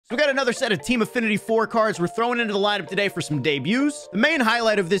We got another set of Team Affinity 4 cards we're throwing into the lineup today for some debuts. The main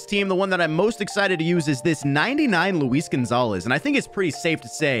highlight of this team, the one that I'm most excited to use, is this 99 Luis Gonzalez. And I think it's pretty safe to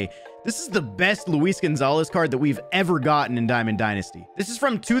say this is the best Luis Gonzalez card that we've ever gotten in Diamond Dynasty. This is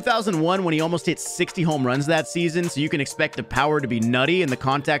from 2001 when he almost hit 60 home runs that season, so you can expect the power to be nutty and the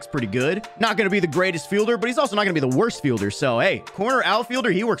contact's pretty good. Not going to be the greatest fielder, but he's also not going to be the worst fielder. So, hey, corner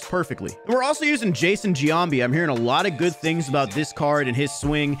outfielder, he works perfectly. And we're also using Jason Giambi. I'm hearing a lot of good things about this card and his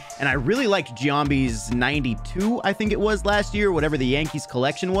swing, and I really liked Giambi's 92, I think it was last year, whatever the Yankees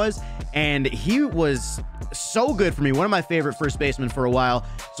collection was, and he was so good for me. One of my favorite first basemen for a while,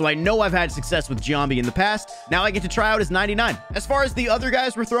 so I know I've had success with Giambi in the past. Now I get to try out his 99. As far as the other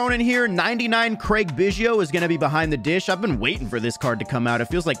guys we're throwing in here, 99 Craig Biggio is going to be behind the dish. I've been waiting for this card to come out. It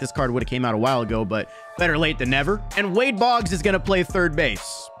feels like this card would have came out a while ago, but better late than never. And Wade Boggs is going to play third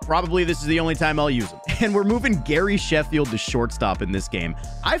base. Probably this is the only time I'll use him. And we're moving Gary Sheffield to shortstop in this game.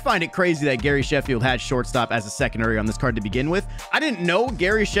 I find it crazy that Gary Sheffield had shortstop as a secondary on this card to begin with. I didn't know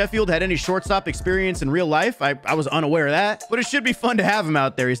Gary Sheffield had any shortstop experience in real life. I was unaware of that, but it should be fun to have him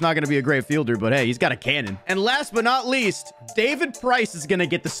out there. He's not going to be a great fielder, but hey, he's got a cannon. And last but not least, David Price is going to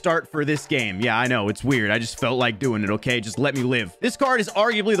get the start for this game. Yeah, I know, it's weird. I just felt like doing it, okay? Just let me live. This card is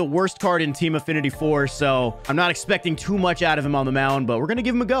arguably the worst card in Team Affinity 4, so I'm not expecting too much out of him on the mound, but we're going to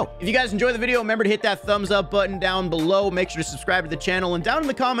give him a go. If you guys enjoyed the video, remember to hit that thumbs up button down below. Make sure to subscribe to the channel, and down in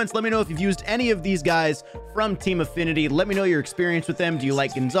the comments, let me know if you've used any of these guys from Team Affinity. Let me know your experience with them. Do you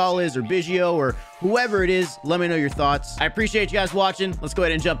like Gonzalez or Biggio or whoever it is? Let me know your thoughts. I appreciate you guys watching. Let's go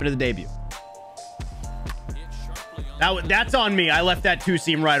ahead and jump into the debut. That's on me. I left that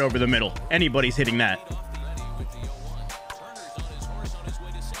two-seam right over the middle. Anybody's hitting that.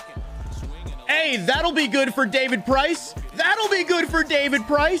 Hey, that'll be good for David Price. That'll be good for David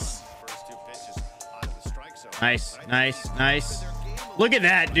Price. Nice, nice, nice. Look at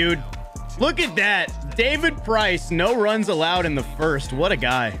that, dude. Look at that. David Price, no runs allowed in the first. What a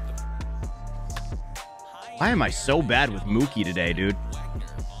guy. Why am I so bad with Mookie today, dude?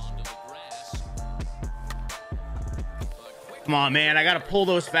 Come on, man. I got to pull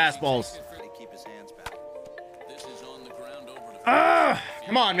those fastballs.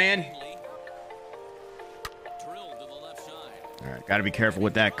 Come on, man. All right, got to be careful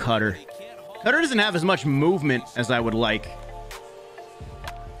with that cutter. Cutter doesn't have as much movement as I would like.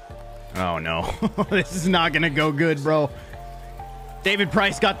 Oh, no. This is not going to go good, bro. David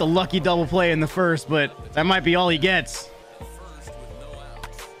Price got the lucky double play in the first, but that might be all he gets.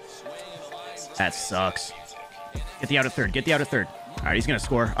 That sucks. Get the out of third. Get the out of third. All right, he's going to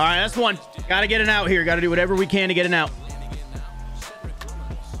score. All right, that's one. Got to get an out here. Got to do whatever we can to get an out.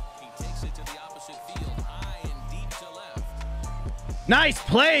 Nice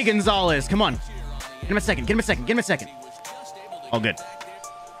play, Gonzalez. Come on. Get him a second. Get him a second. Get him a second. Oh, good.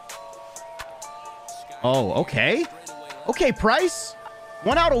 Oh, okay. Okay, Price.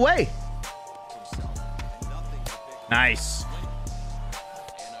 One out away. Nice.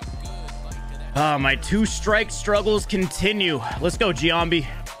 My two-strike struggles continue. Let's go, Giambi.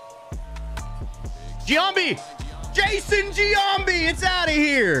 Giambi! Jason Giambi! It's out of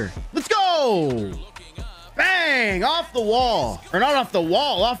here. Let's go. Bang! Off the wall. Or not off the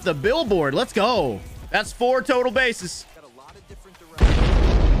wall, off the billboard. Let's go. That's 4 total bases.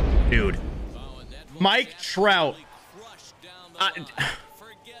 Dude. Mike Trout.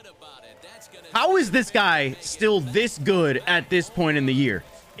 How is this guy still this good at this point in the year?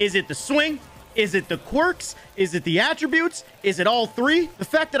 Is it the swing? Is it the quirks? Is it the attributes? Is it all three? The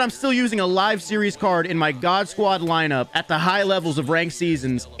fact that I'm still using a live series card in my God Squad lineup at the high levels of ranked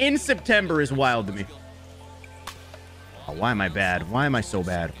seasons in September is wild to me. Oh, why am I bad? Why am I so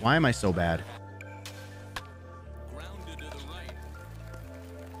bad? Why am I so bad?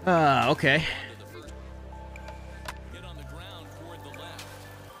 Okay.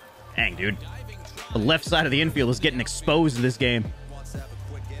 Dang, dude. The left side of the infield is getting exposed this game.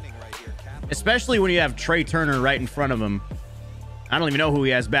 Especially when you have Trey Turner right in front of him. I don't even know who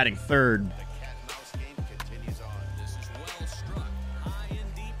he has batting third.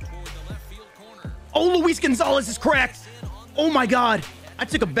 Oh, Luis Gonzalez is cracked. Oh, my God. I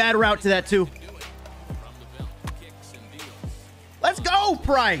took a bad route to that, too. Let's go,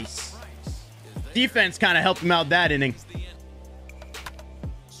 Price. Defense kind of helped him out that inning.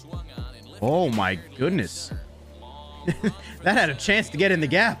 Oh, my goodness. That had a chance to get in the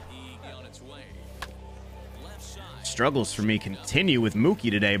gap. Struggles for me continue with Mookie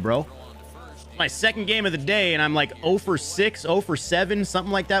today, bro. My second game of the day, and I'm like 0 for 6, 0 for 7,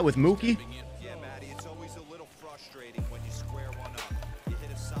 something like that with Mookie.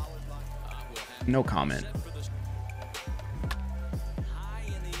 No comment.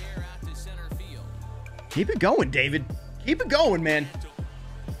 Keep it going, David. Keep it going, man.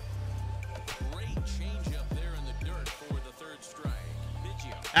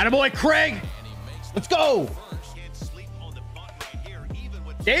 Attaboy, Craig. Let's go.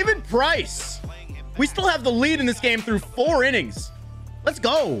 David Price. We still have the lead in this game through 4 innings. Let's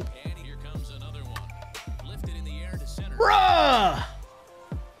go. Bruh.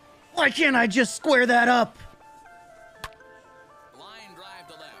 Why can't I just square that up?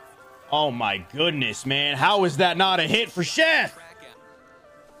 Oh my goodness, man. How is that not a hit for Chef?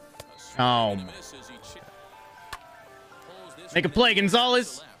 Oh. Make a play,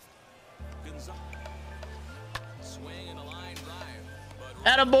 Gonzalez.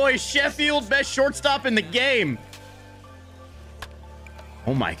 Attaboy, Sheffield, best shortstop in the game.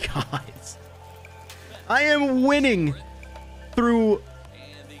 Oh my God. I am winning through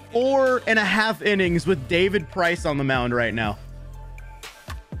 4.5 innings with David Price on the mound right now.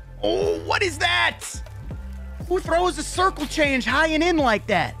 Oh, what is that? Who throws a circle change high and in like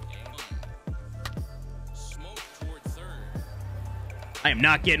that? I am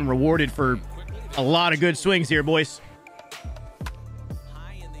not getting rewarded for a lot of good swings here, boys.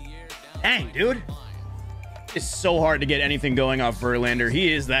 Dang, dude. It's so hard to get anything going off Verlander.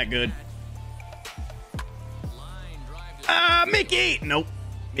 He is that good. Mickey! Nope.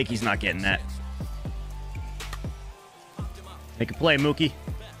 Mickey's not getting that. Make a play, Mookie.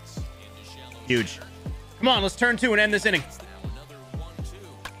 Huge. Come on, let's turn 2 and end this inning.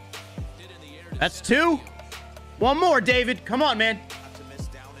 That's 2. One more, David. Come on, man.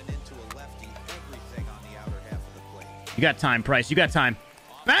 You got time, Price. You got time.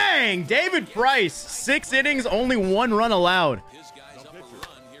 Bang! David Price. 6 innings, only 1 run allowed.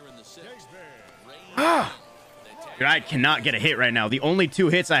 Dude, I cannot get a hit right now. The only 2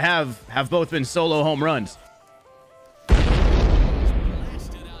 hits I have both been solo home runs.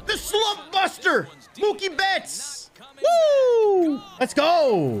 The slump buster! Mookie Betts! Woo! Let's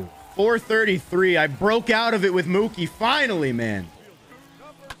go! 433. I broke out of it with Mookie. Finally, man.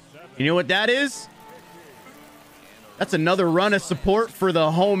 You know what that is? That's another run of support for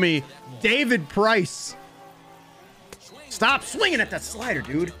the homie David Price. Stop swinging at that slider,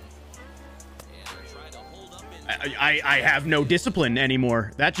 dude. I have no discipline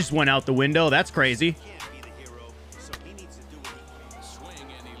anymore. That just went out the window. That's crazy.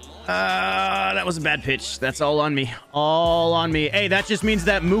 That was a bad pitch. That's all on me. All on me. Hey, that just means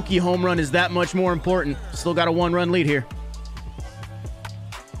that Mookie home run is that much more important. Still got a 1-run lead here.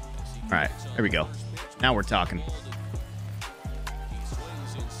 All right, there we go. Now we're talking.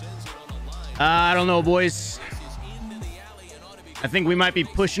 I don't know, boys. I think we might be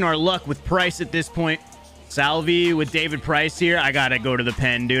pushing our luck with Price at this point. Salvi with David Price here. I gotta go to the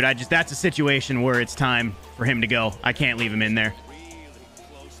pen, dude. That's a situation where it's time for him to go. I can't leave him in there.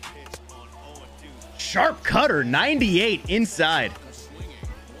 Sharp cutter, 98 inside.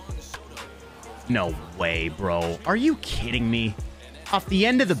 No way, bro. Are you kidding me? Off the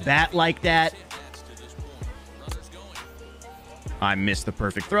end of the bat like that? I missed the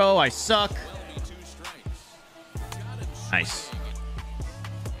perfect throw. I suck. Nice.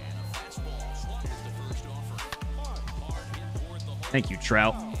 Thank you,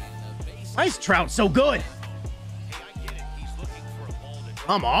 Trout. Why is Trout so good?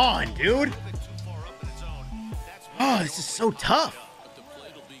 Come on, dude. Oh, this is so tough.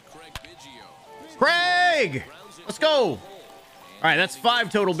 Craig! Let's go. All right, that's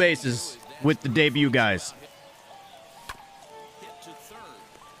 5 total bases with the debut guys.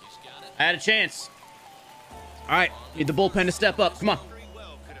 I had a chance. All right, need the bullpen to step up. Come on.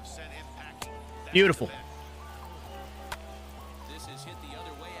 Beautiful.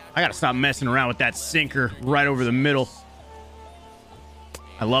 I gotta stop messing around with that sinker right over the middle.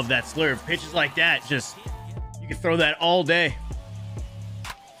 I love that slurve. Pitches like that, just, you can throw that all day.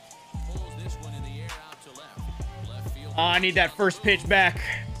 Oh, I need that first pitch back.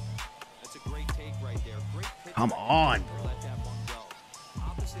 Come on.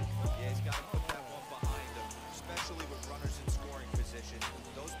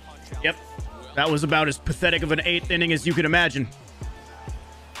 Yep. That was about as pathetic of an 8th inning as you could imagine.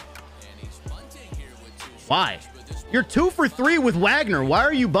 Why? You're 2 for 3 with Wagner. Why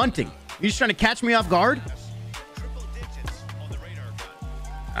are you bunting? You just trying to catch me off guard?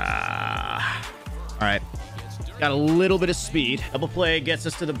 All right. Got a little bit of speed. Double play gets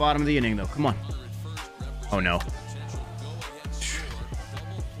us to the bottom of the inning, though. Come on. Oh, no.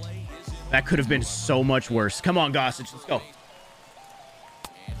 That could have been so much worse. Come on, Gossage. Let's go.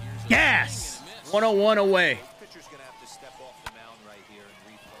 Gas! 101 away.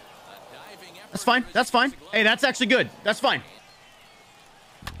 That's fine. That's fine. Hey, that's actually good. That's fine.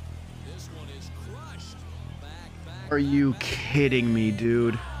 Are you kidding me,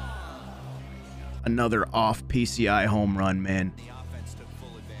 dude? Another off PCI home run, man.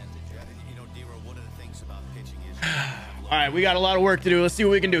 All right, we got a lot of work to do. Let's see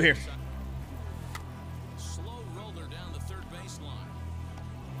what we can do here.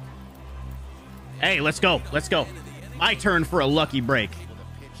 Hey, let's go. Let's go. My turn for a lucky break.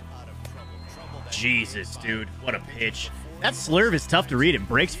 Jesus, dude. What a pitch. That slurve is tough to read. It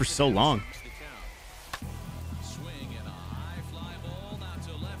breaks for so long.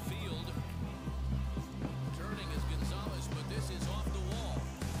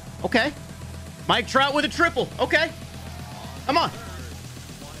 Okay. Mike Trout with a triple. Okay. Come on.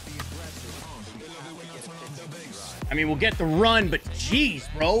 I mean, we'll get the run, but geez,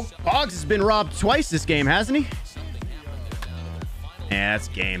 bro. Boggs has been robbed twice this game, hasn't he? Yeah, that's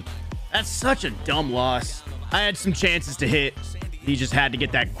game. That's such a dumb loss. I had some chances to hit. He just had to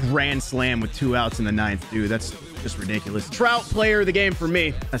get that grand slam with 2 outs in the 9th, dude. That's just ridiculous. Trout, player of the game for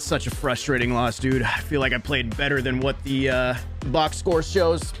me. That's such a frustrating loss, dude. I feel like I played better than what the box score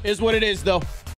shows. Is what it is, though.